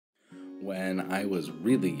When I was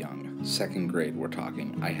really young, second grade, we're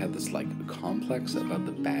talking, I had this like complex about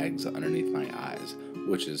the bags underneath my eyes,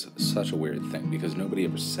 which is such a weird thing because nobody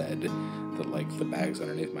ever said that like the bags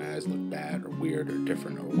underneath my eyes look bad or weird or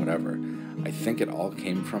different or whatever. I think it all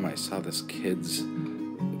came from I saw this kid's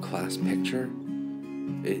class picture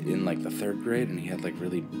in like the third grade, and he had like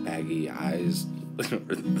really baggy eyes,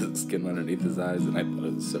 the skin underneath his eyes, and I thought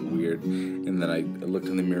it was so weird. And then I looked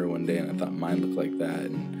in the mirror one day, and I thought mine looked like that,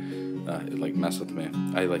 and it like messed with me.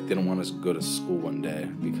 I like didn't want to go to school one day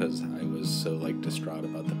because I was so like distraught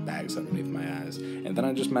about the bags underneath my eyes, and then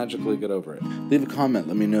I just magically get over it. Leave a comment.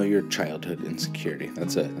 Let me know your childhood insecurity.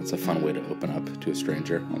 That's a fun way to open up to a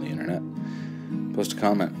stranger on the internet. Post a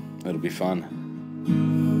comment. It'll be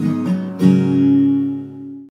fun.